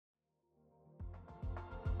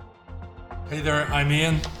Hey there, I'm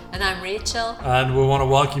Ian. And I'm Rachel. And we want to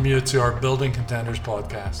welcome you to our Building Contenders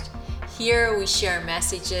podcast. Here we share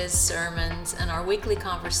messages, sermons, and our weekly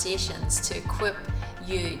conversations to equip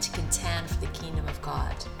you to contend for the kingdom of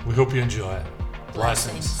God. We hope you enjoy it.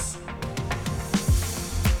 Blessings.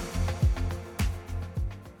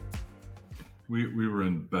 We were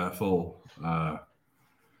in Bethel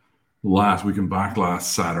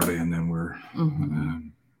last Saturday, and then we're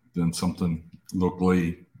doing something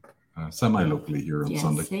locally, semi-locally here on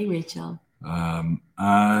Sunday. Hey, Rachel.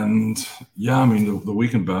 And yeah, I mean, the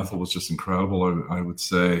week in Bethel was just incredible. I would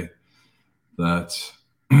say that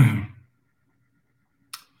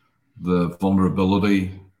the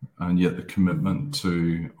vulnerability and yet the commitment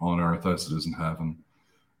to on earth as it is in heaven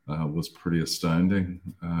was pretty astounding.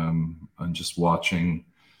 And just watching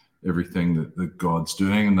everything that God's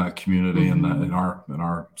doing in that community and that in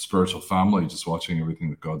our spiritual family, just watching everything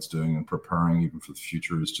that God's doing and preparing even for the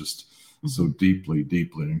future is just so deeply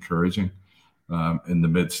encouraging. In the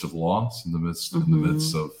midst of loss, in the midst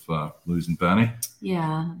of losing Benny.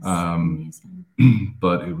 Yeah. Amazing.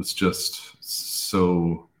 But it was just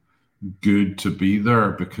so good to be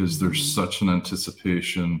there because there's such an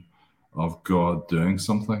anticipation of God doing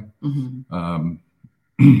something.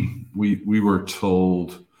 We were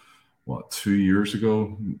told, 2 years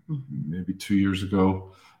ago, maybe 2 years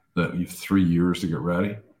ago, that you have 3 years to get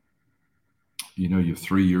ready. You have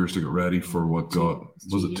 3 years to get ready for what God...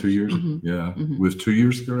 Was it 2 years? Yeah. We have 2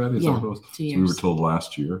 years to get ready? Is that what it was? 2 years. So we were told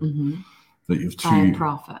last year that you have by a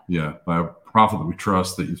prophet. Yeah, by a prophet that we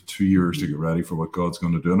trust, that you have 2 years to get ready for what God's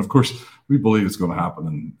going to do. And of course, we believe it's going to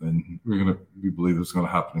happen, and we believe it's going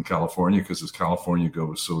to happen in California, because as California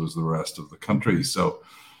goes, so does the rest of the country. So,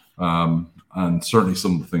 and certainly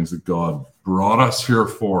some of the things that God brought us here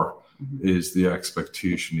for is the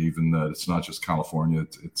expectation even that it's not just California,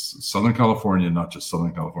 it's Southern California, not just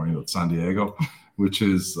Southern California, but San Diego, which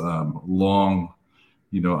is long.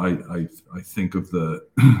 I think of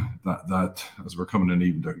that as we're coming in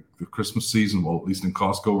even to the Christmas season. Well, at least in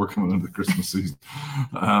Costco, we're coming into the Christmas season.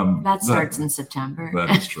 That starts in September.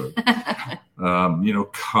 That is true.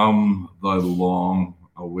 Come thy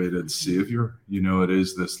long-awaited Savior. It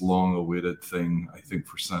is this long-awaited thing, I think,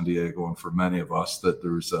 for San Diego and for many of us, that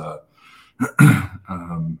there's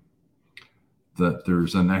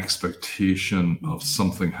an expectation of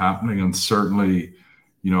something happening, and certainly.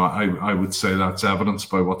 I would say that's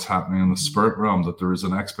evidenced by what's happening in the spirit realm, that there is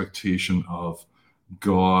an expectation of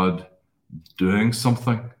God doing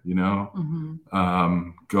something,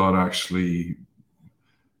 God actually,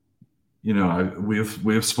 we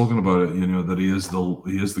have spoken about it, that he is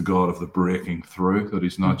the God of the breaking through, that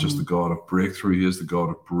he's not just the God of breakthrough, he is the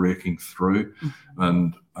God of breaking through.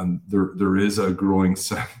 And there is a growing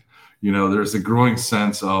sense, there's a growing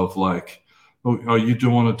sense of like, oh, you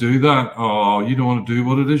don't want to do that? Oh, you don't want to do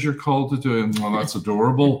what it is you're called to do? And well, that's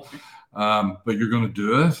adorable. But you're going to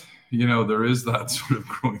do it. There is that sort of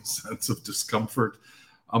growing sense of discomfort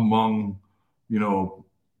among,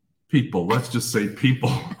 people. Let's just say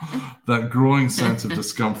people. That growing sense of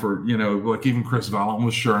discomfort, like even Chris Vallon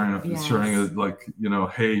was sharing it, like,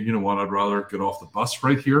 hey, you know what? I'd rather get off the bus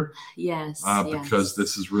right here. Yes. Because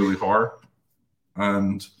this is really hard.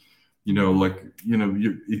 And as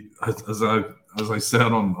I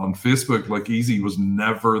said on Facebook, like easy was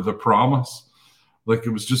never the promise. Like it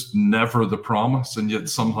was just never the promise. And yet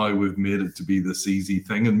somehow we've made it to be this easy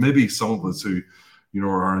thing. And maybe some of us who,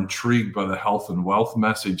 are intrigued by the health and wealth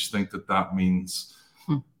message think that means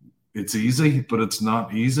it's easy, but it's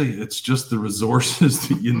not easy. It's just the resources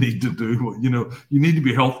that you need to do. You need to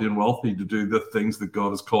be healthy and wealthy to do the things that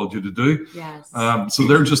God has called you to do. Yes. So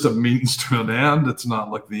they're just a means to an end. It's not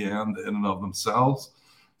like the end in and of themselves.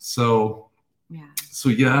 So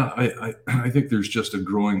I think there's just a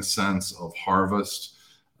growing sense of harvest.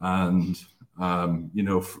 And,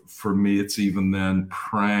 for me, it's even then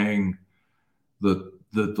praying that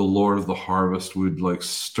the Lord of the harvest would like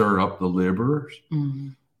stir up the laborers.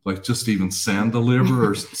 Like just even send the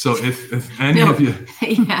laborers. So if any of you...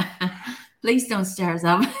 Please don't stir us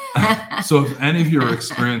up. So if any of you are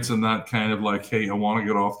experiencing that kind of like, hey, I want to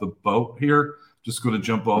get off the boat here, just going to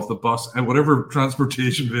jump off the bus and whatever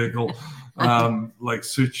transportation vehicle like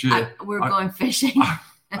suits you. We're going fishing.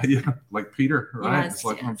 Like Peter, right? Yes, it's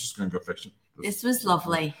like, I'm just going to go fishing. This was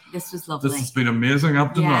lovely. This has been amazing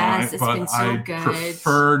up to now, but I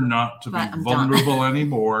prefer not to be vulnerable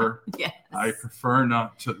anymore. Yes. I prefer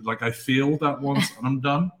not to, like, I failed that once and I'm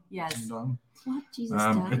done. Yes. I'm done. What? Jesus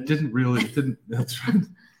died? It didn't, that's right.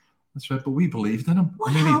 That's right. But we believed in him.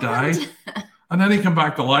 And then he died. And then he came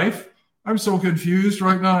back to life. I'm so confused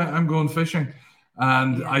right now. I'm going fishing.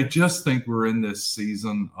 And I just think we're in this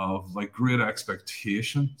season of like great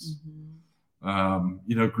expectations.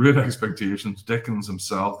 Great expectations. Dickens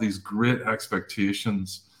himself, these great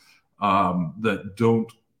expectations that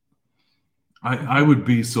don't. I would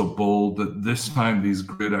be so bold that this time these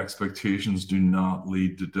great expectations do not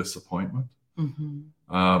lead to disappointment.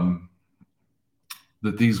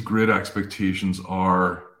 That these great expectations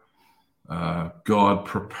are God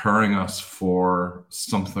preparing us for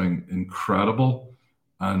something incredible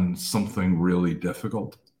and something really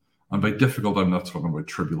difficult. And by difficult, I'm not talking about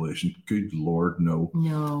tribulation. Good Lord, no.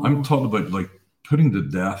 I'm talking about like putting to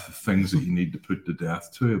death things that you need to put to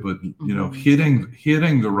death to. But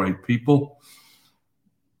hating the right people.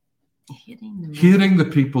 Hating the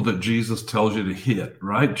people that Jesus tells you to hate,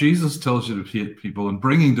 right? Jesus tells you to hate people, and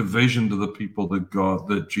bringing division to the people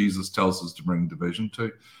that Jesus tells us to bring division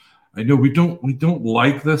to. I know we don't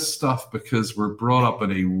like this stuff because we're brought up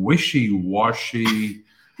in a wishy-washy.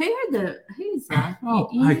 Who's that? Oh,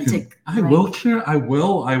 I will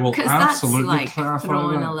absolutely clarify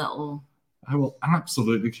throwing that. A little. I will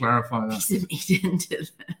absolutely clarify that. Piece of meat into it.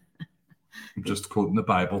 I'm just quoting the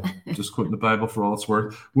Bible. Just quoting the Bible for all it's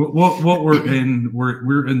worth. What we're in,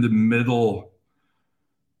 we're in the middle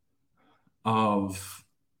of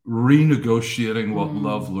renegotiating what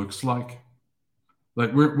love looks like.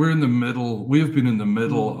 Like we're in the middle. We have been in the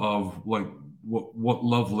middle of like what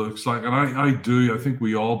love looks like, and I think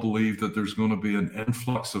we all believe that there's going to be an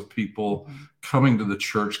influx of people coming to the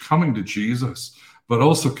church, coming to Jesus, but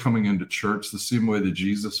also coming into church the same way the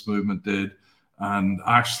Jesus movement did, and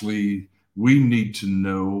actually. We need to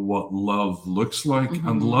know what love looks like.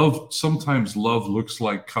 And sometimes love looks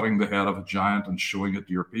like cutting the head of a giant and showing it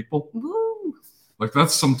to your people. Woo. Like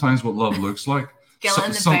that's sometimes what love looks like.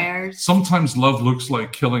 Killing the bears. Sometimes love looks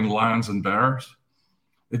like killing lions and bears.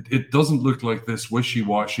 It doesn't look like this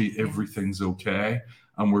wishy-washy, everything's okay.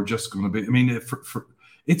 And we're just going to be, I mean,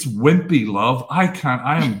 it's wimpy love. I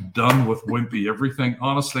am done with wimpy everything.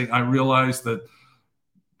 Honestly, I realize that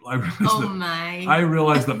I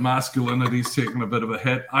realize that masculinity's taken a bit of a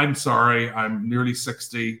hit. I'm sorry. I'm nearly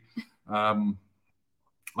 60. I'm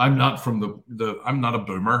not from I'm not a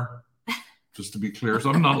boomer, just to be clear. So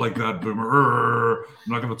I'm not like that boomer.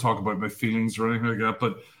 I'm not going to talk about my feelings or anything like that.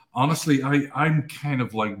 But honestly, I'm kind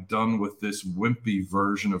of like done with this wimpy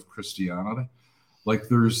version of Christianity. Like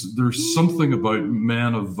there's something about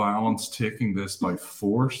men of violence taking this by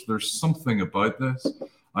force. There's something about this.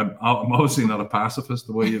 I'm obviously not a pacifist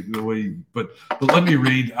but let me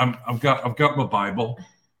read. I've got my Bible.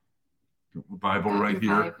 Right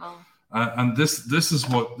here, and this is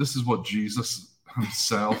what Jesus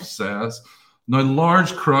himself says. Now,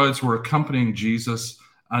 large crowds were accompanying Jesus,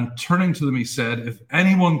 and turning to them, he said, "If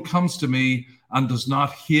anyone comes to me and does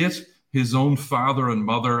not hate his own father and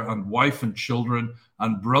mother and wife and children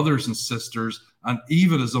and brothers and sisters and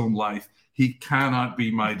even his own life, he cannot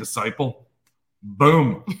be my disciple."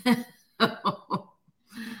 Boom.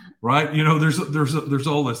 Right? You know, there's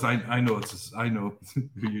all this. I know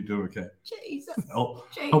who you do. Okay. Jesus.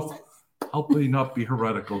 Help me not be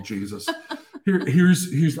heretical, Jesus.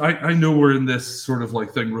 Here's I know we're in this sort of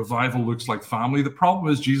like thing. Revival looks like family. The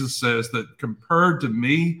problem is Jesus says that compared to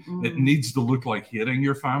me, it needs to look like hating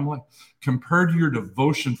your family. Compared to your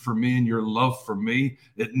devotion for me and your love for me,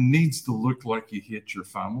 it needs to look like you hate your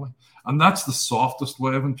family. And that's the softest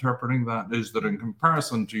way of interpreting that, is that in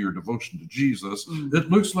comparison to your devotion to Jesus,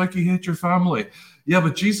 it looks like you hate your family. Yeah,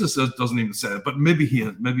 but Jesus doesn't even say it. But maybe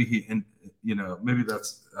that's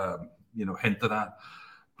hinted at.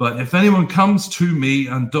 But if anyone comes to me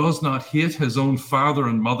and does not hate his own father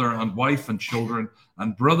and mother and wife and children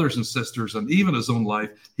and brothers and sisters and even his own life,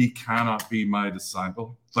 he cannot be my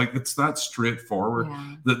disciple. Like, it's that straightforward,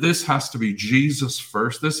 that this has to be Jesus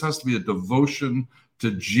first. This has to be a devotion to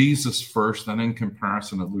Jesus first. And in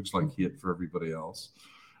comparison, it looks like hate for everybody else.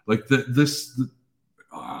 Like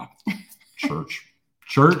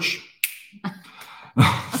church.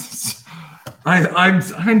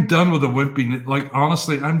 I'm done with the wimpy. Like,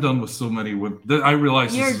 honestly, I'm done with so many wimp. I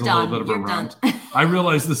realize this is a little bit of a rant. I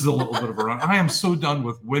realize this is a little bit of a rant. I am so done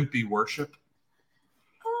with wimpy worship.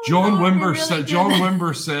 John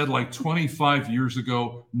Wimber said like 25 years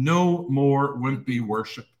ago, no more wimpy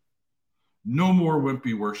worship. No more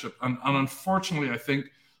wimpy worship. And unfortunately, I think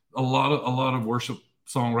a lot of worship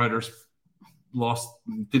songwriters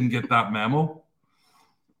didn't get that memo.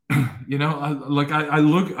 You know, I look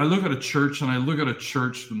at a church, and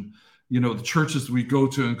the churches we go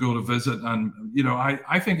to visit, and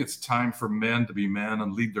I think it's time for men to be men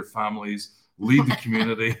and lead their families, lead the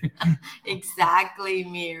community. Exactly,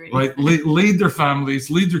 Mary. Right, lead their families,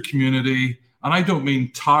 lead their community, And I don't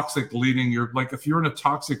mean toxic leading. Like if you're in a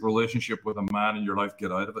toxic relationship with a man in your life,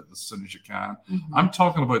 get out of it as soon as you can. Mm-hmm. I'm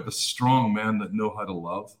talking about the strong men that know how to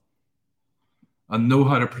love and know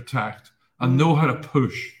how to protect and know how to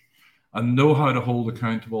push and know how to hold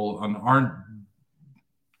accountable and aren't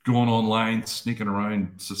going online, sneaking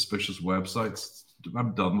around suspicious websites.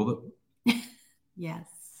 I'm done with it. Yes.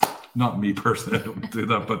 Not me personally, I don't do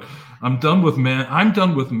that, but I'm done with men. I'm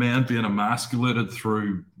done with men being emasculated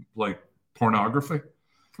through like pornography.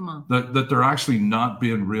 Come on. That they're actually not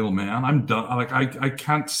being real men. I'm done. Like I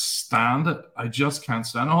can't stand it. I just can't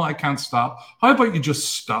stand it. Oh, I can't stop. How about you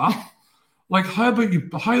just stop? Like how about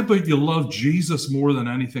you love Jesus more than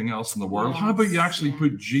anything else in the world? Yes. How about you actually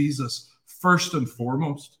put Jesus first and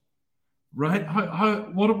foremost? Right?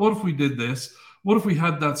 What if we did this? What if we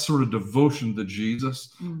had that sort of devotion to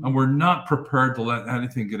Jesus and we're not prepared to let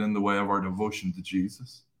anything get in the way of our devotion to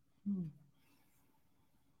Jesus?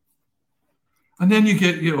 And then you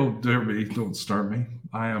get, dear me, don't start me.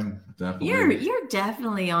 I am definitely... You're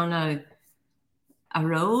definitely on a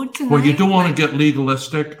road tonight. Well, you don't want to get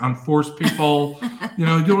legalistic and force people, you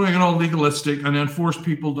don't want to get all legalistic and then force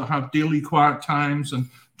people to have daily quiet times and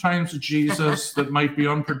times of Jesus that might be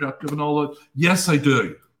unproductive and all that. Yes, I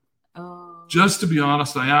do. Just to be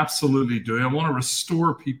honest, I absolutely do. I want to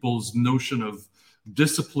restore people's notion of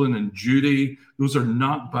discipline and duty. Those are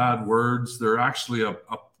not bad words. They're actually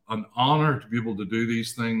an honor to be able to do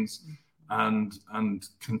these things and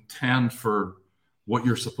contend for what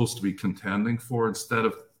you're supposed to be contending for instead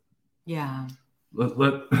of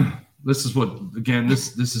this is what, again,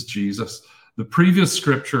 this is Jesus. The previous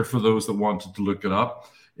scripture, for those that wanted to look it up,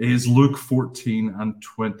 is Luke 14 and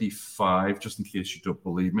 25, just in case you don't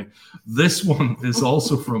believe me. This one is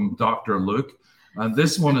also from Dr. Luke, and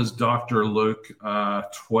this one is Dr. Luke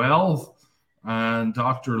 12, and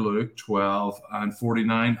Dr. Luke 12 and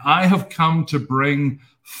 49. I have come to bring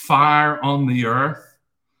fire on the earth,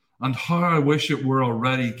 and how I wish it were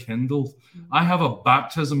already kindled. I have a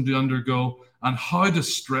baptism to undergo, and how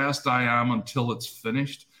distressed I am until it's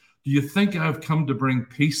finished. Do you think I have come to bring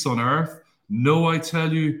peace on earth? No, I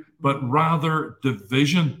tell you, but rather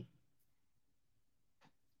division.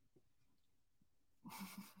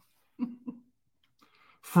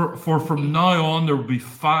 For from now on, there will be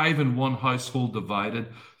 5 in one household divided,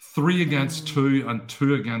 3 against 2 and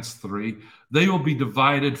 2 against 3. They will be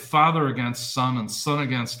divided, father against son and son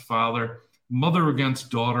against father, mother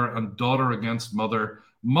against daughter and daughter against mother,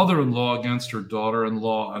 mother-in-law against her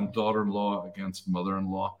daughter-in-law and daughter-in-law against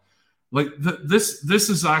mother-in-law. Like this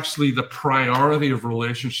is actually the priority of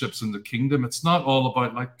relationships in the kingdom. It's not all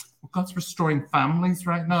about like, well, God's restoring families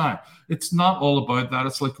right now. It's not all about that.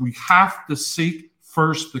 It's like we have to seek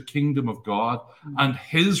first the kingdom of God and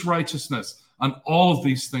his righteousness, and all of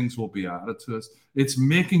these things will be added to us. It's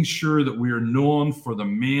making sure that we are known for the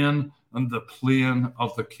main and the plain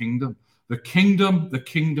of the kingdom. The kingdom, the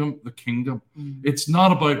kingdom, the kingdom. It's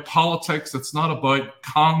not about politics. It's not about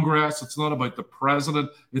Congress. It's not about the president.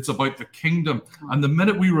 It's about the kingdom. And the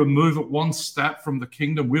minute we remove it one step from the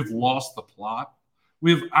kingdom, we've lost the plot.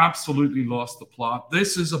 We've absolutely lost the plot.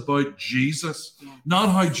 This is about Jesus, not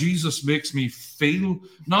how Jesus makes me feel,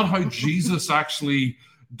 not how Jesus actually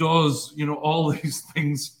does, all these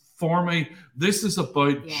things for me. This is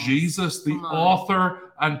about Jesus, the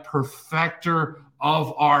author and perfecter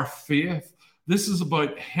of our faith. This is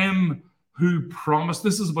about him who promised.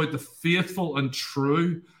 This is about the faithful and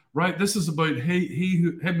true, right? This is about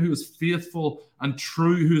him who is faithful and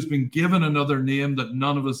true, who has been given another name that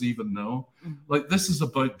none of us even know. Like, this is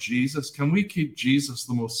about Jesus. Can we keep Jesus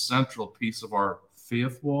the most central piece of our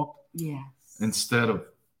faith walk? Yes. Instead of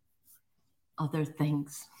other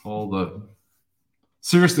things.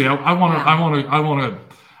 Seriously, I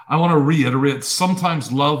want to reiterate.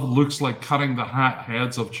 Sometimes love looks like cutting the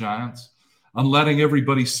heads of giants and letting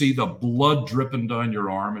everybody see the blood dripping down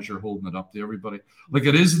your arm as you're holding it up to everybody. Like,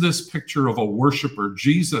 it is this picture of a worshiper,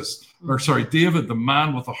 David, the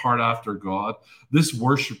man with a heart after God, this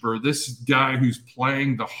worshiper, this guy who's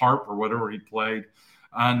playing the harp or whatever he played.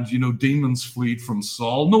 And, demons fled from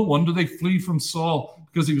Saul. No wonder they fled from Saul,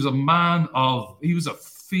 because he was a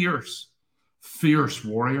fierce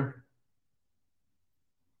warrior.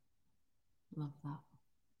 Love that.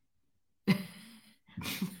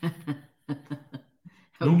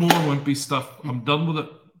 No more wimpy stuff. I'm done with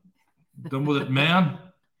it. Man.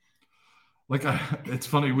 Like, it's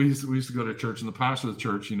funny. We used to go to church, and the pastor of the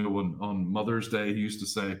church, on Mother's Day, he used to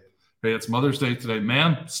say, "Hey, it's Mother's Day today.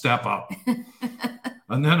 Man, step up."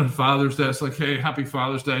 And then on Father's Day, it's like, "Hey, happy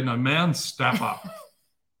Father's Day. Now, man, step up."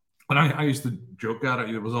 And I used to joke at it.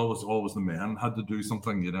 It was always the man had to do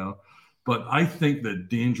something, But I think the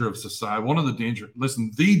danger of society,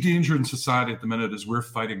 the danger in society at the minute is we're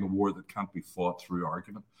fighting a war that can't be fought through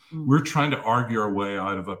argument. We're trying to argue our way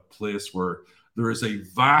out of a place where there is a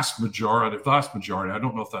vast majority, I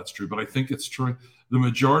don't know if that's true, but I think it's true. The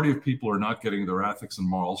majority of people are not getting their ethics and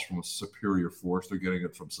morals from a superior force. They're getting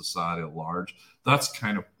it from society at large. That's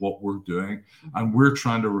kind of what we're doing. And we're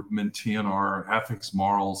trying to maintain our ethics,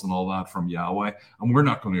 morals, and all that from Yahweh. And we're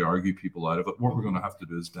not going to argue people out of it. What we're going to have to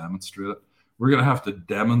do is demonstrate it. We're going to have to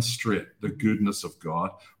demonstrate the goodness of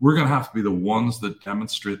God. We're going to have to be the ones that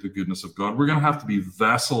demonstrate the goodness of God. We're going to have to be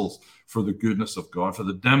vessels for the goodness of God, for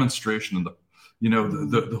the demonstration and the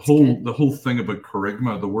whole thing about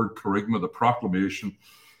charisma, the word charisma, the proclamation,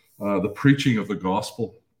 the preaching of the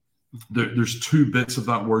gospel. There's two bits of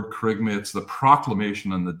that word charisma. It's the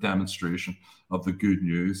proclamation and the demonstration of the good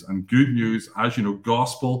news. And good news, as you know,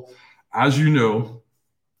 gospel, as you know,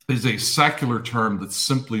 is a secular term that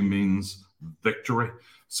simply means victory.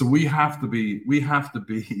 So we have to be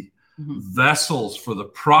vessels for the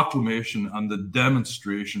proclamation and the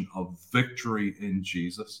demonstration of victory in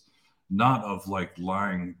Jesus. Not of like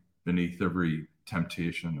lying beneath every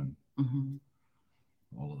temptation and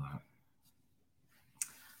all of that.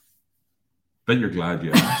 Bet you're glad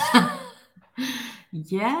you asked.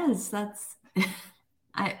 Yes, that's.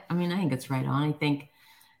 I think it's right on. I think,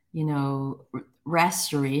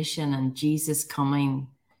 restoration and Jesus coming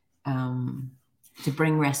to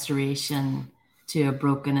bring restoration to a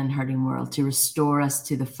broken and hurting world, to restore us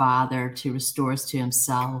to the Father, to restore us to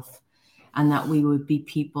Himself. And that we would be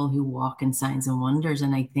people who walk in signs and wonders.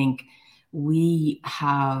 And I think we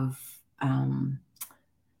have,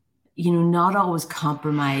 not always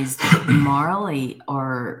compromised morally,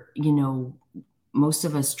 or, most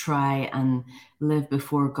of us try and live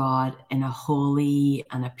before God in a holy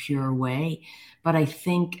and a pure way. But I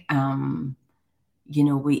think,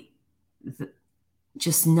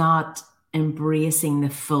 just not embracing the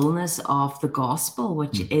fullness of the gospel,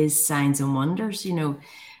 which is signs and wonders,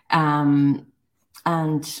 I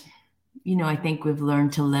think we've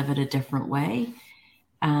learned to live it a different way.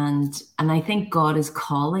 And I think God is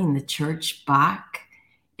calling the church back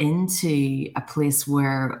into a place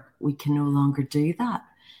where we can no longer do that.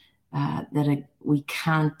 It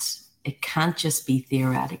can't just be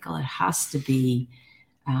theoretical. It has to be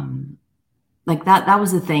like that. That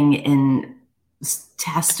was the thing in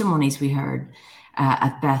testimonies we heard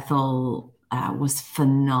at Bethel was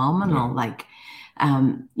phenomenal.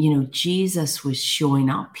 Jesus was showing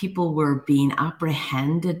up. People were being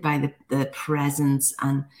apprehended by the presence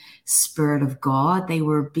and Spirit of God. They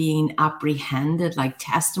were being apprehended, like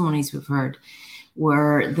testimonies we've heard,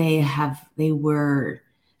 where they were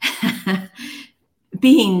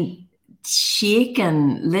being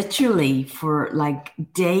shaken literally for like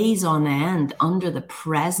days on end under the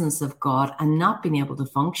presence of God and not being able to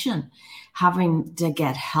function, having to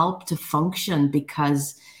get help to function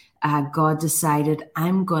because God decided,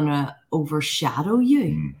 I'm going to overshadow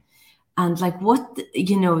you. And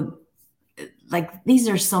these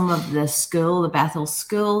are some of the Bethel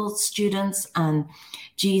school students, and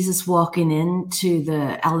Jesus walking into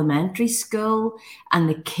the elementary school and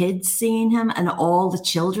the kids seeing him and all the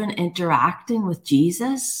children interacting with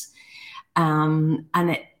Jesus. It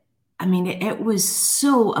was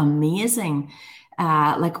so amazing.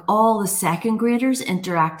 All the second graders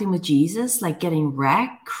interacting with Jesus, like getting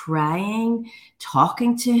wrecked, crying,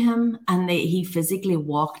 talking to him, and he physically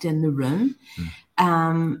walked in the room.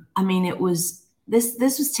 It was this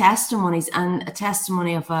was testimonies, and a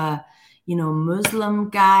testimony of a Muslim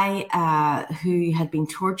guy who had been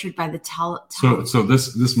tortured by the Taliban. So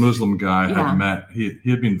this Muslim guy he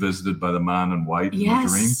had been visited by the man in white in the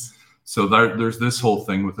dream. So there's this whole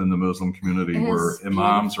thing within the Muslim community where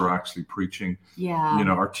imams are actually preaching,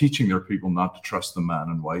 are teaching their people not to trust the man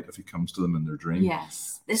in white if he comes to them in their dream.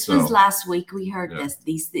 Yes. This was last week. We heard this.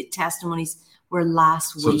 The testimonies were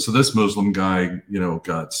last week. So this Muslim guy,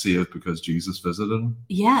 got saved because Jesus visited him?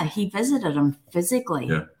 Yeah, he visited him physically.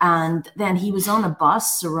 Yeah. And then he was on a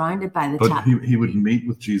bus surrounded by the But he would meet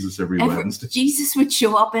with Jesus every Wednesday. Jesus would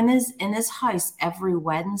show up in his house every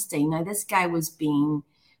Wednesday. Now, this guy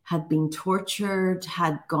had been tortured,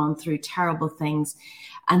 had gone through terrible things.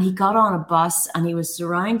 And he got on a bus and he was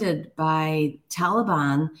surrounded by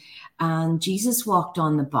Taliban. And Jesus walked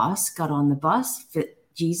on the bus, got on the bus.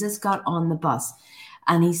 Jesus got on the bus.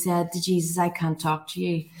 And he said to Jesus, I can't talk to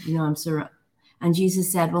you. I'm surrounded. And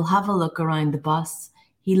Jesus said, well, have a look around the bus.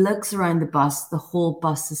 He looks around the bus. The whole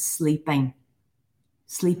bus is sleeping.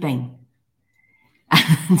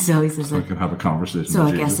 And so he says, so I can have a conversation so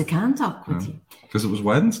with I Jesus. guess I can talk with you. Because it was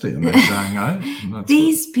Wednesday and they're dying out.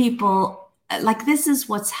 These people, like this is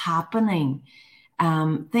what's happening.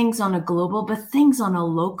 Things on a global, but things on a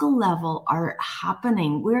local level are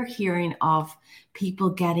happening. We're hearing of people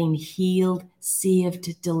getting healed,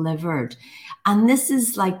 saved, delivered. And this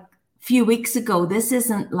is like a few weeks ago. This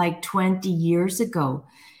isn't like 20 years ago.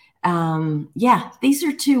 These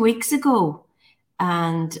are 2 weeks ago.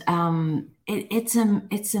 And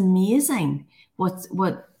it's amazing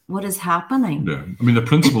what is happening. Yeah. I mean, the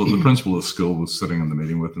principal of school was sitting in the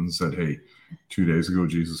meeting with them and said, hey, 2 days ago,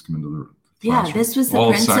 Jesus came into the classroom. Yeah, this was the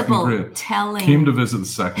principal telling. Came to visit the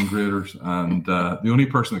second graders, and the only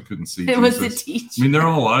person that couldn't see Jesus was the teacher. I mean, they're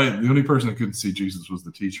all out. The only person that couldn't see Jesus was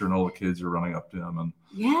the teacher, and all the kids are running up to him and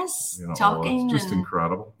talking, it's just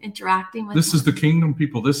incredible, interacting with. This is the kingdom,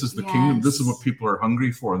 people. This is the kingdom. This is what people are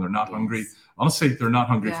hungry for, and they're not hungry. Honestly, they're not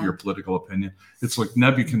hungry for your political opinion. It's like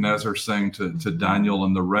Nebuchadnezzar saying to Daniel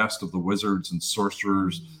and the rest of the wizards and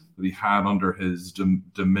sorcerers that he had under his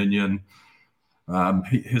dominion.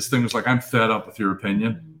 His thing was like, I'm fed up with your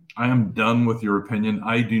opinion. I am done with your opinion.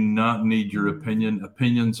 I do not need your opinion.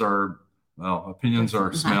 Opinions are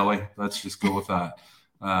smelly. Let's just go with that.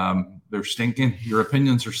 They're stinking. Your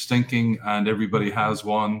opinions are stinking, and everybody has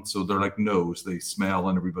one. So they're like nose. They smell,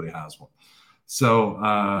 and everybody has one.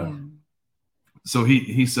 So, so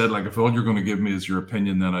he said, like, if all you're going to give me is your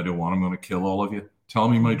opinion, then I don't want. I'm going to kill all of you. Tell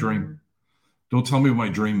me my dream. Don't tell me what my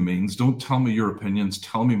dream means. Don't tell me your opinions.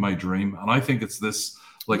 Tell me my dream. And I think it's this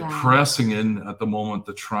pressing in at the moment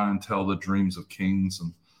to try and tell the dreams of kings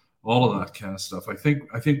and all of that kind of stuff. I think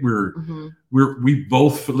we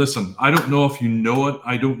both listen. I don't know if you know it.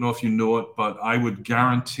 I don't know if you know it, but I would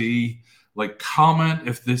guarantee, like, comment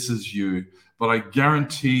if this is you. But I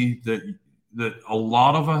guarantee that a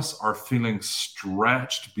lot of us are feeling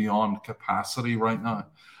stretched beyond capacity right now.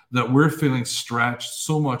 That we're feeling stretched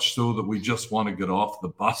so much so that we just want to get off the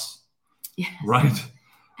bus, right?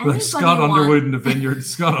 Like Scott Underwood in the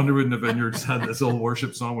Vineyards had this old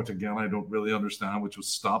worship song, which again I don't really understand, which was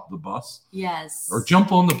 "Stop the Bus." Yes. Or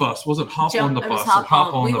 "Jump on the Bus." Was it "Hop on the Bus"?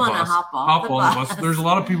 Hop on the bus. Hop on the bus. There's a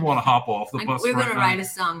lot of people want to hop off the bus. We're going to write a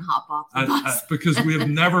song, "Hop Off the Bus," because we have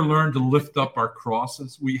never learned to lift up our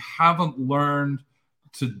crosses. We haven't learned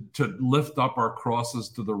to lift up our crosses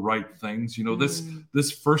to the right things. You know,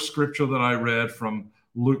 this first scripture that I read from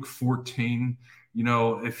Luke 14, you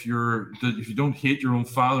know, if you don't hate your own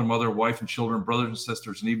father, mother, wife, and children, brothers and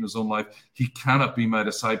sisters, and even his own life, he cannot be my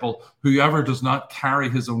disciple. Whoever does not carry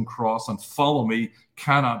his own cross and follow me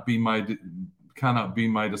cannot be my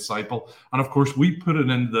disciple. And of course, we put it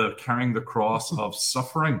in the carrying the cross of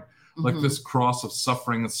suffering, like this cross of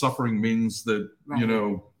suffering. And suffering means that, you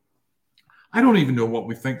know, I don't even know what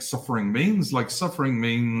we think suffering means. Like, suffering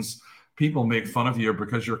means people make fun of you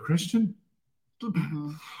because you're a Christian.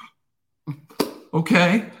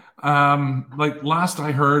 Okay. Like, last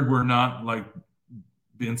I heard, we're not like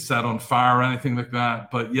being set on fire or anything like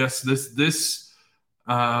that. But yes, this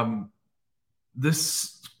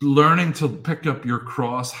learning to pick up your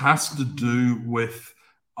cross has to do with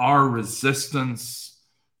our resistance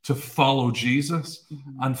to follow Jesus.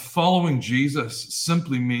 And following Jesus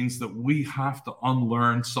simply means that we have to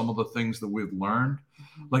unlearn some of the things that we've learned.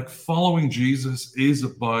 Like, following Jesus is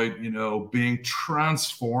about, you know, being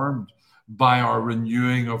transformed by our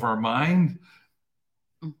renewing of our mind.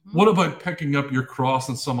 What about picking up your cross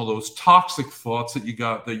and some of those toxic thoughts that you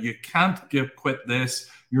got, that you can't quit this,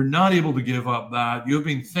 you're not able to give up that, you've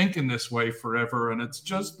been thinking this way forever, and it's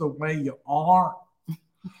just the way you are.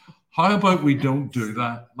 How about we don't do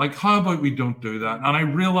that? Like, how about we don't do that? And I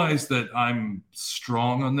realize that I'm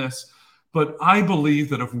strong on this, but I believe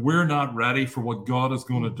that if we're not ready for what God is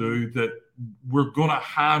going to do, that we're going to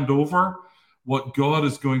hand over what God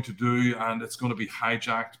is going to do, and it's going to be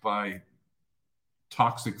hijacked by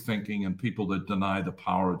toxic thinking and people that deny the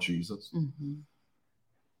power of Jesus.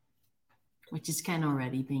 Which is kind of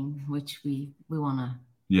already being, which we want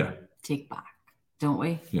to take back, don't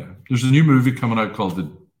we? Yeah. There's a new movie coming out called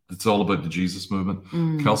It's all about the Jesus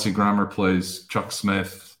movement. Kelsey Grammer plays Chuck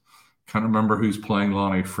Smith. Can't remember who's playing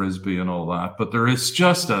Lonnie Frisbee and all that, but there is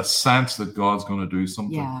just a sense that God's going to do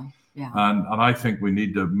something. Yeah. And I think we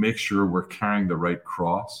need to make sure we're carrying the right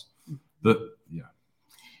cross.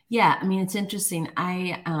 Yeah. I mean, it's interesting.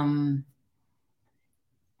 I'm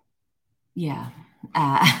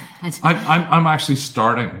actually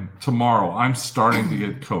starting tomorrow. I'm starting to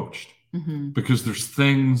get coached because there's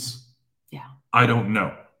things I don't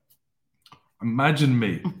know. Imagine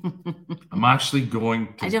me. I'm actually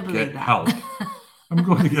going to get help. I'm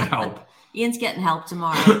going to get help. Ian's getting help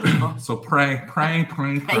tomorrow, people. So pray. Pray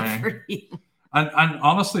for Ian. And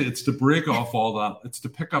honestly, it's to break off all that. It's to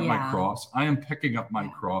pick up my cross. I am picking up my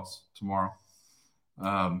cross tomorrow.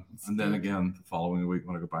 And then again, the following week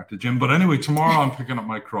when I go back to the gym. But anyway, tomorrow I'm picking up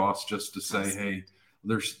my cross just to say, hey,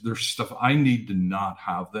 there's stuff I need to not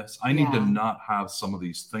have this. I need to not have some of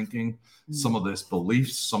these thinking, some of this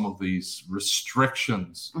beliefs, some of these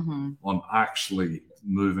restrictions on actually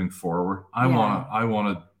moving forward. I want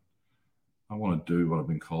to do what I've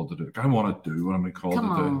been called to do. I want to do what I've been called to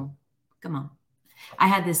do. Come on. I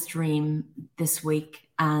had this dream this week,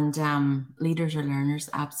 and leaders are learners,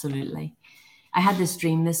 absolutely. I had this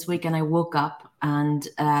dream this week, and I woke up, and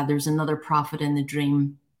there's another prophet in the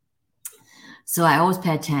dream. So I always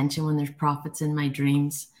pay attention when there's prophets in my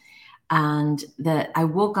dreams. And I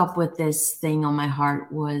woke up with this thing on my heart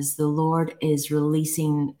was the Lord is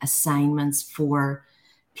releasing assignments for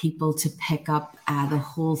people to pick up the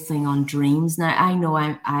whole thing on dreams. Now, I know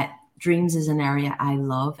dreams is an area I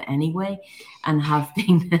love anyway, and I've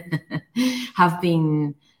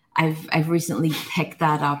recently picked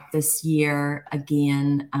that up this year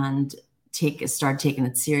again and start taking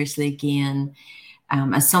it seriously again.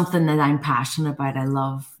 As something that I'm passionate about. I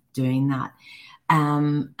love doing that.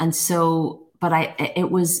 It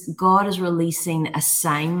was God is releasing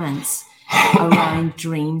assignments around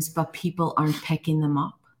dreams, but people aren't picking them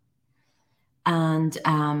up. And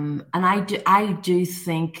I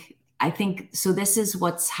think so. This is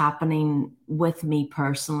what's happening with me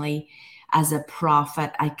personally. As a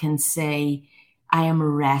prophet, I can say I am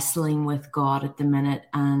wrestling with God at the minute,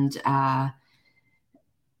 and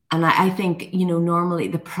I think, normally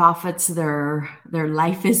the prophets, their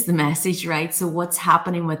life is the message, right? So what's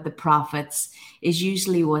happening with the prophets is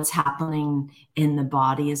usually what's happening in the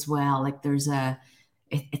body as well. Like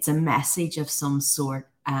it's a message of some sort.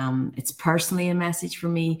 It's personally a message for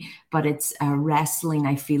me, but it's a wrestling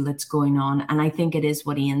I feel that's going on. And I think it is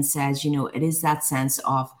what Ian says, it is that sense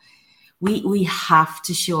of we have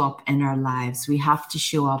to show up in our lives. We have to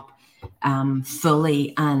show up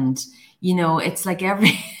fully. And, it's like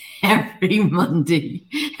every Monday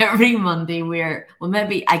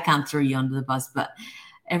maybe I can't throw you under the bus, but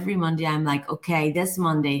every Monday I'm like, okay, this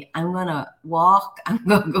Monday I'm going to walk. I'm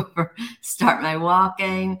going to start my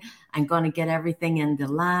walking. I'm going to get everything into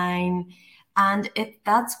line. And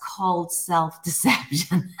that's called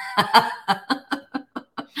self-deception.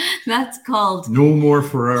 That's called no more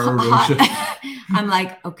Ferrero Rocher. I'm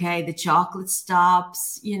like, okay, the chocolate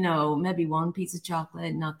stops, maybe one piece of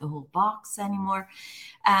chocolate, not the whole box anymore.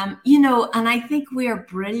 And I think we are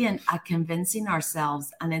brilliant at convincing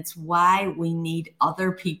ourselves, and it's why we need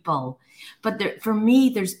other people. But for me,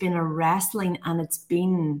 there's been a wrestling, and it's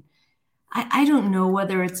been, I don't know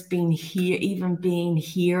whether it's been here, even being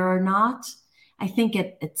here or not. I think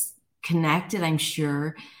it's connected, I'm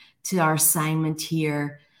sure, to our assignment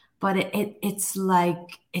here. But it's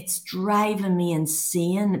like, it's driving me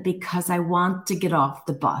insane because I want to get off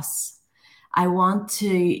the bus. I want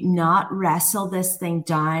to not wrestle this thing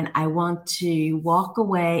down. I want to walk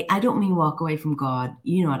away. I don't mean walk away from God.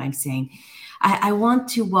 You know what I'm saying? I want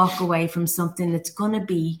to walk away from something that's going to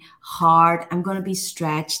be hard. I'm going to be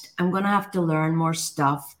stretched. I'm going to have to learn more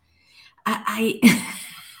stuff.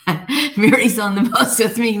 Mary's on the bus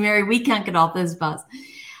with me. Mary, we can't get off this bus.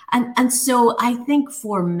 And so I think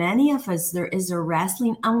for many of us, there is a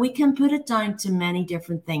wrestling, and we can put it down to many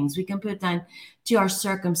different things. We can put it down to our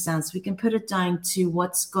circumstance. We can put it down to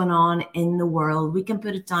what's going on in the world. We can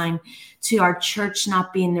put it down to our church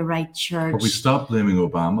not being the right church. But we stop blaming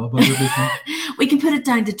Obama about everything. We can put it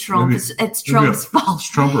down to Trump. It's Trump's fault. It's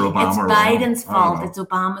Trump or Obama. It's Biden's fault. It's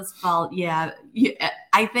Obama's fault. Yeah.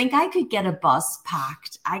 I think I could get a bus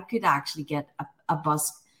packed. I could actually get a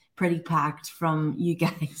bus pretty packed from you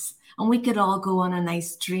guys, and we could all go on a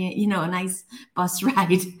nice train, a nice bus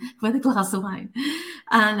ride with a glass of wine,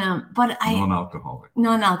 and but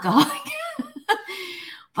non-alcoholic.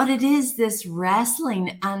 But it is this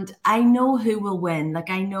wrestling, and I know who will win.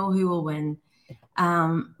 But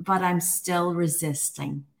I'm still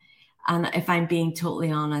resisting, and if I'm being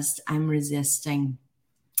totally honest, I'm resisting,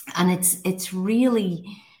 and it's really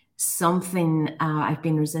something I've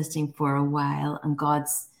been resisting for a while, and God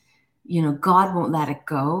won't let it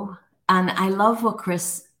go. And I love what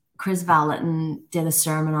Chris Valentin did a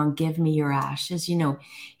sermon on Give Me Your Ashes.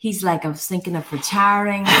 He's like, I was thinking of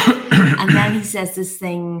retiring. And then he says this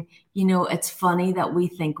thing, it's funny that we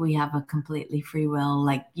think we have a completely free will.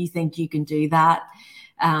 Like, you think you can do that?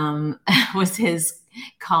 Was his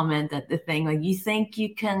comment at the thing. Like, you think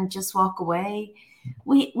you can just walk away?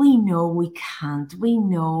 We know we can't. We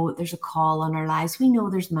know there's a call on our lives. We know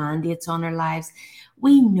there's mandates on our lives.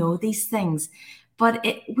 We know these things. but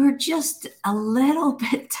we're just a little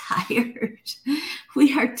bit tired.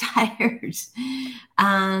 We are tired,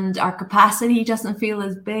 and our capacity doesn't feel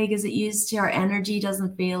as big as it used to. Our energy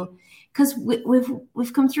doesn't feel, because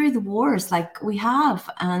we've come through the wars, like we have,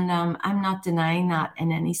 and I'm not denying that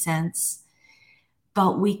in any sense,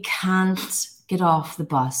 but we can't get off the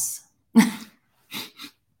bus.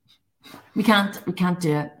 We can't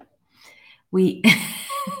do it.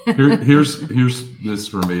 Here's this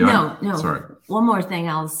for me. No. Sorry. One more thing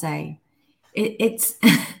I'll say. It's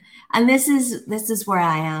and this is where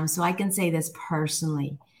I am, so I can say this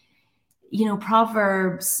personally.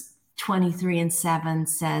 Proverbs 23:7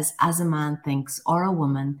 says, "As a man thinks, or a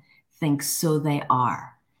woman thinks, so they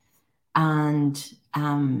are." And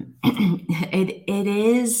it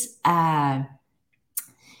is.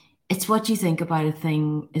 It's what you think about a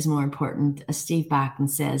thing is more important, as Steve Backen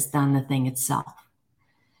says, than the thing itself.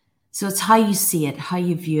 So it's how you see it, how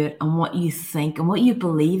you view it, and what you think and what you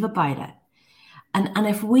believe about it. And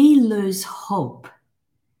if we lose hope,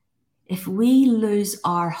 if we lose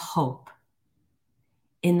our hope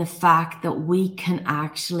in the fact that we can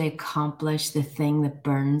actually accomplish the thing that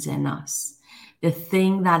burns in us, the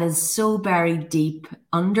thing that is so buried deep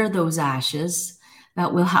under those ashes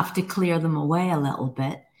that we'll have to clear them away a little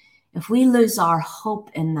bit, if we lose our hope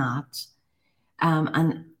in that,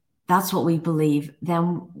 and that's what we believe,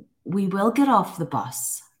 then we will get off the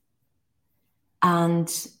bus,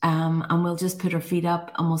 and we'll just put our feet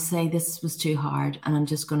up and we'll say, this was too hard and I'm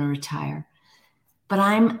just going to retire. But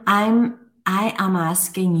I am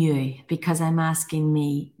asking you, because I'm asking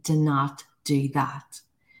me, to not do that,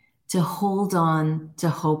 to hold on to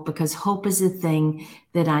hope, because hope is the thing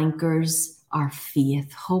that anchors our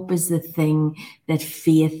faith. Hope is the thing that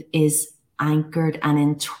faith is anchored and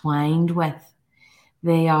entwined with.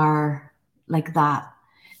 They are like that.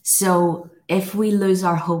 So if we lose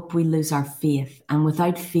our hope, we lose our faith. And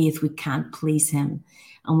without faith, we can't please him.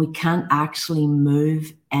 And we can't actually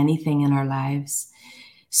move anything in our lives.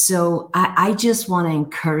 So I just want to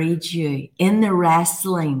encourage you in the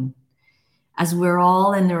wrestling, as we're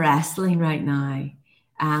all in the wrestling right now,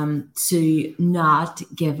 to not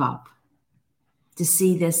give up, to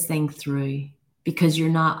see this thing through, because you're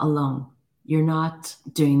not alone. You're not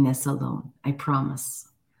doing this alone. I promise.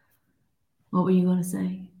 What were you going to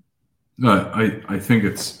say? No, I think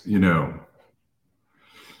it's,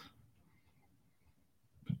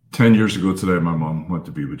 10 years ago today, my mom went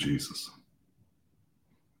to be with Jesus.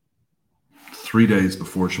 3 days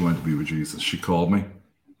before she went to be with Jesus, she called me.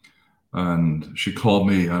 And she called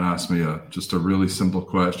me and asked me just a really simple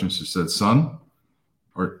question. She said, "Son,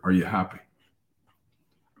 are you happy?"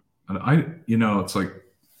 And it's like,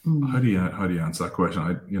 how do you answer that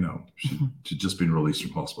question? She'd just been released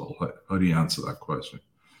from hospital. How do you answer that question?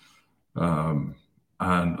 And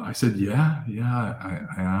I said, yeah,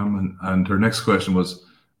 I am. And her next question was,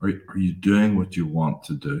 are you doing what you want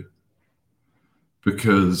to do?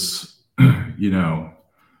 Because,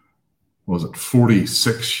 was it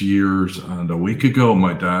 46 years and a week ago,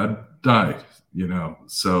 my dad died,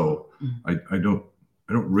 so I don't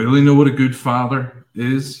really know what a good father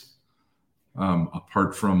is.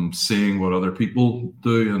 Apart from seeing what other people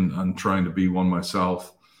do and trying to be one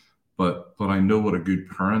myself, but I know what a good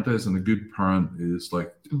parent is, and a good parent is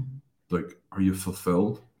like, are you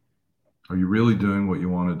fulfilled? Are you really doing what you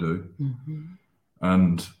want to do? Mm-hmm.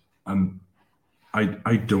 And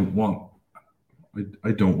I don't want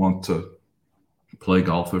to play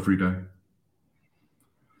golf every day.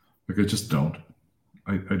 Like, I just don't.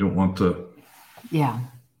 I don't want to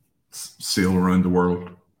sail around the world.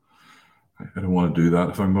 I don't want to do that.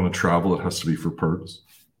 If I'm going to travel, it has to be for purpose.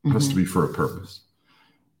 It has to be for a purpose.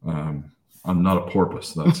 I'm not a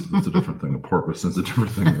porpoise. That's a different thing. A porpoise is a different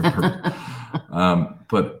thing than a purpose.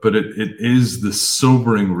 But it is the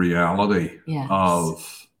sobering reality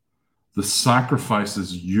of the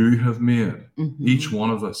sacrifices you have made. Mm-hmm. Each one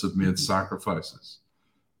of us have made sacrifices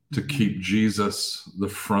to keep Jesus the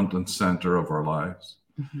front and center of our lives.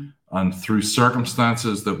 Mm-hmm. And through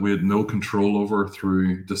circumstances that we had no control over,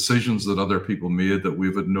 through decisions that other people made that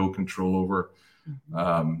we've had no control over,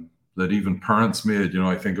 that even parents made.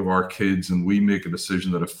 I think of our kids, and we make a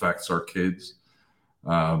decision that affects our kids,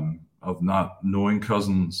 of not knowing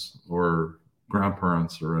cousins or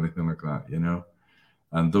grandparents or anything like that,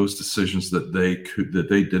 and those decisions that they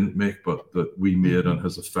didn't make, but that we made and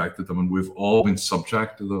has affected them. And we've all been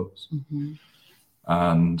subject to those. Mm-hmm.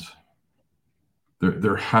 And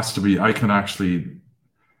there has to be, I can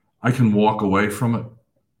walk away from it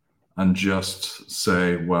and just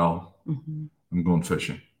say, well, I'm going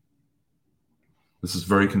fishing. This is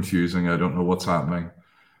very confusing. I don't know what's happening.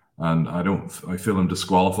 And I feel I'm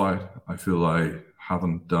disqualified. I feel I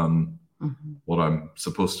haven't done what I'm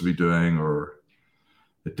supposed to be doing, or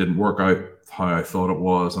it didn't work out how I thought it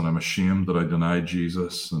was, and I'm ashamed that I denied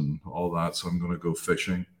Jesus and all that, so I'm going to go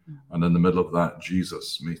fishing. And in the middle of that,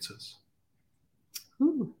 Jesus meets us.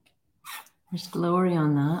 Ooh, there's glory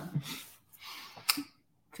on that.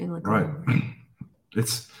 Feel like right.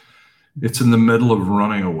 It's in the middle of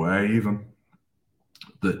running away, even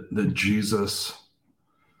that Jesus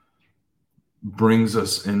brings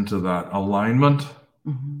us into that alignment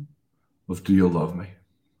of, do you love me?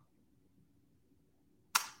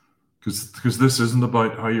 Because this isn't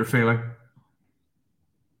about how you're feeling.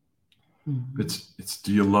 It's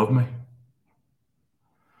do you love me?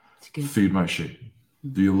 Feed my sheep.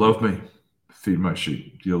 Do you love me? Feed my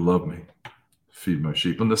sheep. Do you love me? Feed my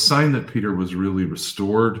sheep. And the sign that Peter was really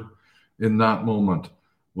restored in that moment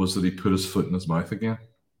was that he put his foot in his mouth again.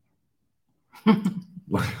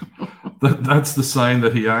 That's the sign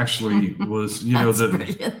that he actually was,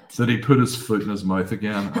 that he put his foot in his mouth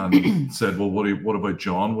again and said, well, what about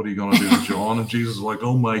John? What are you going to do with John? And Jesus was like,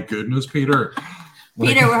 oh my goodness, Peter.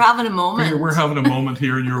 Peter, we're having a moment. Peter, we're having a moment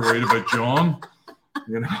here and you're worried about John.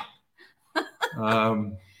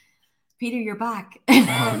 Peter, you're back.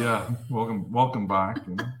 Yeah, welcome back.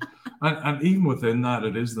 And even within that,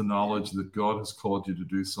 it is the knowledge that God has called you to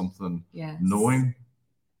do something, knowing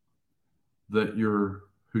that you're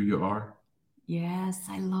who you are. Yes,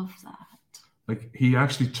 I love that. Like, he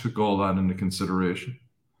actually took all that into consideration.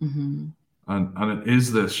 And it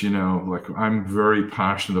is this, like, I'm very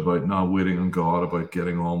passionate about not waiting on God, about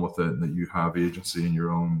getting on with it, and that you have agency in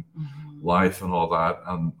your own life and all that.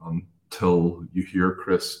 And until you hear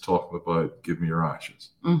Chris talking about give me your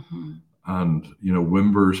ashes. And,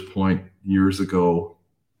 Wimber's point years ago,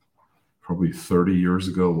 probably 30 years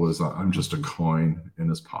ago, was I'm just a coin in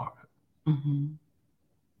his pocket.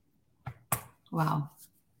 Wow.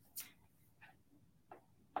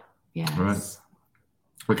 Yes. Right.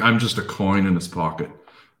 Like, I'm just a coin in his pocket,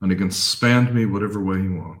 and he can spend me whatever way he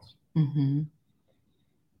wants. And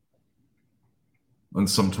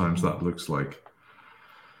sometimes that looks like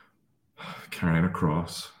carrying a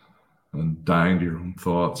cross and dying to your own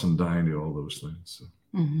thoughts and dying to all those things. So.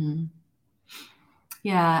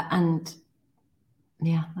 Yeah, and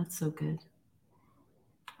that's so good.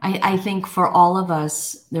 I think for all of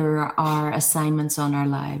us, there are assignments on our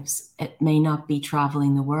lives. It may not be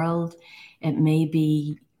traveling the world. It may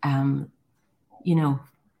be, I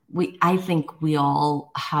think we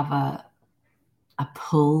all have a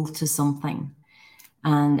pull to something,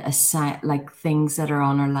 and like things that are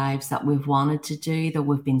on our lives that we've wanted to do, that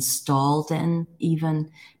we've been stalled in, even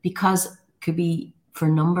because could be for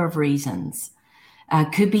a number of reasons.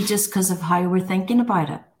 Could be just because of how we're thinking about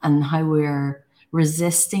it and how we're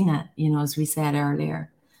resisting it, as we said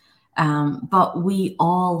earlier. But we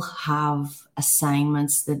all have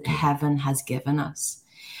assignments that heaven has given us.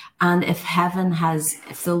 And if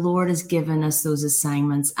the Lord has given us those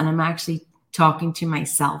assignments, and I'm actually talking to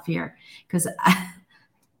myself here because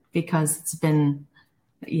it's been,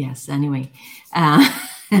 anyway.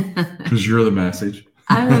 Because you're the message.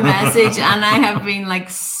 I'm the message, and I have been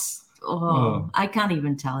like, I can't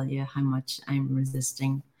even tell you how much I'm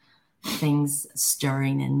resisting things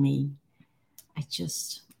stirring in me. I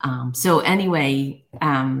just, so anyway,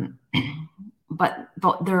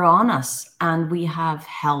 but they're on us, and we have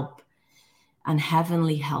help and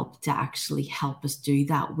heavenly help to actually help us do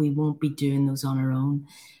that. We won't be doing those on our own.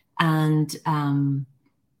 And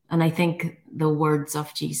I think the words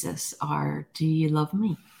of Jesus are, do you love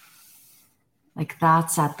me? Like,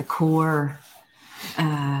 that's at the core,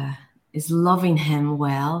 is loving him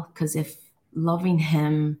well. Because if loving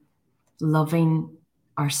him, loving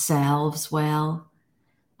ourselves well,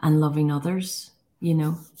 and loving others,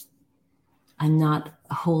 and not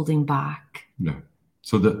holding back. Yeah.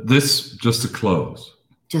 So this, just to close.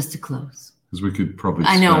 Because we could probably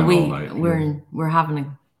spend all night.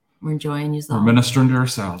 We're enjoying yourself. We're ministering to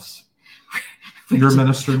ourselves. You're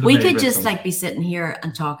ministering to me. We could just like be sitting here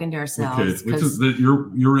and talking to ourselves.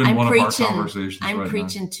 You're in one of our conversations. I'm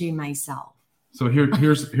preaching to myself. So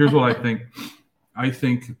here's what I think. I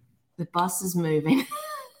think the bus is moving.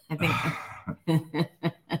 I think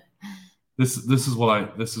this is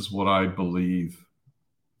what I believe.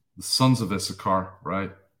 The sons of Issachar,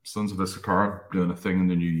 right? Sons of Issachar doing a thing in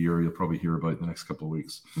the new year. You'll probably hear about in the next couple of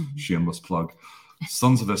weeks. Shameless plug.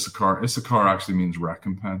 Sons of Issachar. Issachar actually means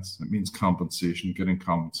recompense. It means compensation, getting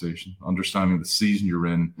compensation. Understanding the season you're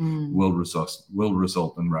in will result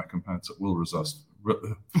in recompense. It will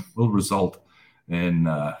result in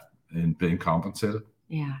being compensated.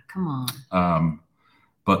 Yeah, come on.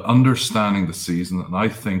 But understanding the season, and I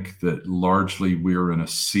think that largely we're in a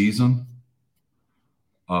season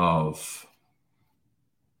of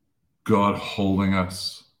God holding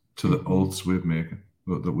us to the oaths we've made.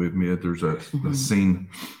 That we've made. There's a scene,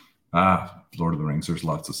 Lord of the Rings. There's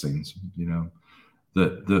lots of scenes,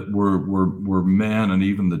 that were men, and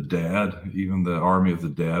even the dead, even the army of the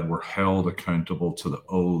dead, were held accountable to the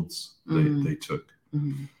oaths they took.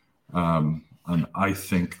 And I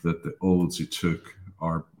think that the oaths you took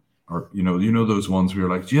are those ones where you're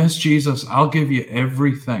like, yes, Jesus, I'll give you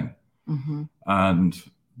everything, and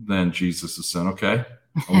then Jesus is saying, okay,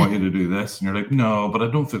 I want you to do this, and you're like, no, but I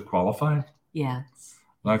don't feel qualified. Yes.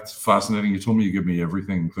 That's fascinating. You told me you give me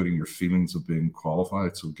everything, including your feelings of being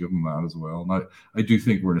qualified. So give him that as well. And I do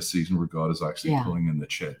think we're in a season where God is actually pulling in the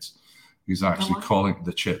chits. He's actually calling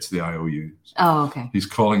the chits, the IOUs. Oh, okay. He's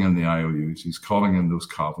calling in the IOUs. He's calling in those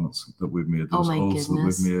covenants that we've made, those oaths that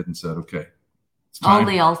we've made, and said, okay, it's time. All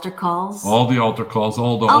the altar calls. All the altar calls.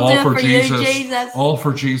 All for Jesus. All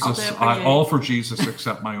for Jesus. All for Jesus,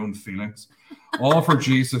 except my own feelings. All for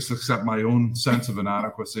Jesus, except my own sense of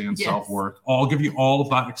inadequacy and self-worth. I'll give you all of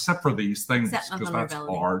that, except for these things, because that's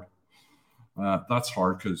hard. That's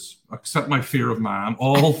hard, because except my fear of man.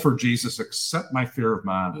 All for Jesus, except my fear of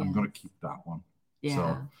man. I'm going to keep that one. Yeah.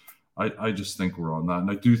 So I just think we're on that. And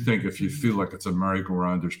I do think if you feel like it's a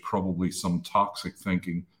merry-go-round, there's probably some toxic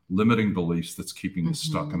thinking, limiting beliefs that's keeping you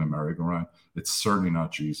stuck in a merry-go-round. It's certainly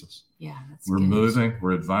not Jesus. Yeah, that's we're good. Moving,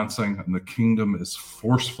 we're advancing, and the kingdom is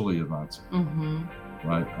forcefully advancing.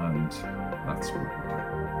 Right? And that's what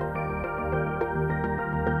we're doing.